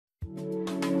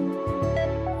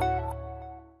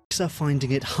Are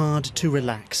finding it hard to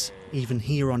relax, even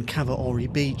here on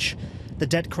Cavaori Beach. The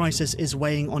debt crisis is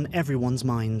weighing on everyone's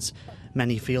minds.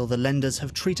 Many feel the lenders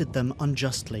have treated them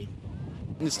unjustly.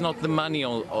 It's not the money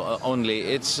only,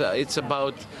 it's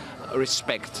about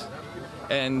respect.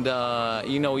 And,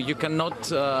 you cannot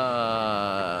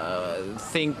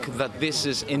think that this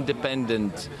is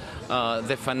independent,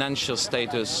 the financial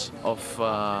status of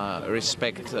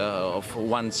respect of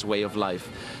one's way of life.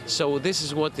 So this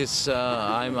is what is,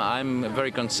 I'm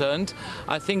very concerned.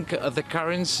 I think the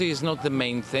currency is not the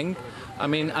main thing. I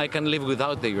mean, I can live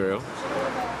without the euro.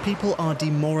 People are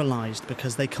demoralized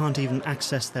because they can't even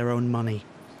access their own money.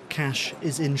 Cash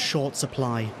is in short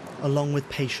supply, along with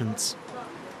patience.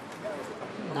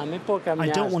 I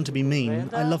don't want to be mean.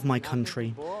 I love my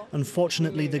country.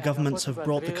 Unfortunately, the governments have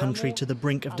brought the country to the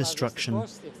brink of destruction.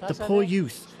 The poor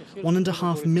youth,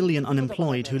 1.5 million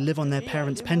unemployed who live on their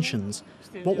parents' pensions.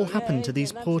 What will happen to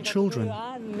these poor children?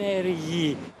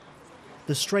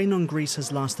 The strain on Greece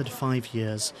has lasted 5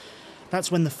 years.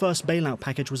 That's when the first bailout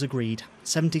package was agreed.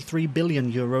 73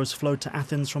 billion euros flowed to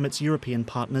Athens from its European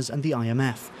partners and the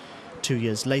IMF. 2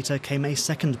 years later came a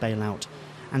second bailout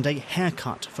and a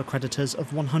haircut for creditors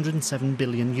of 107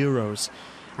 billion euros.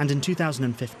 And in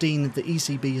 2015, the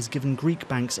ECB has given Greek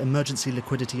banks emergency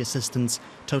liquidity assistance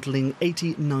totalling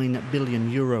 89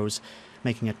 billion euros,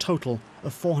 making a total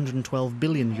of 412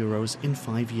 billion euros in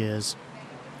 5 years.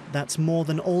 That's more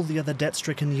than all the other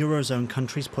debt-stricken eurozone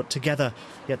countries put together,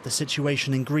 yet the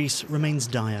situation in Greece remains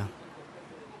dire.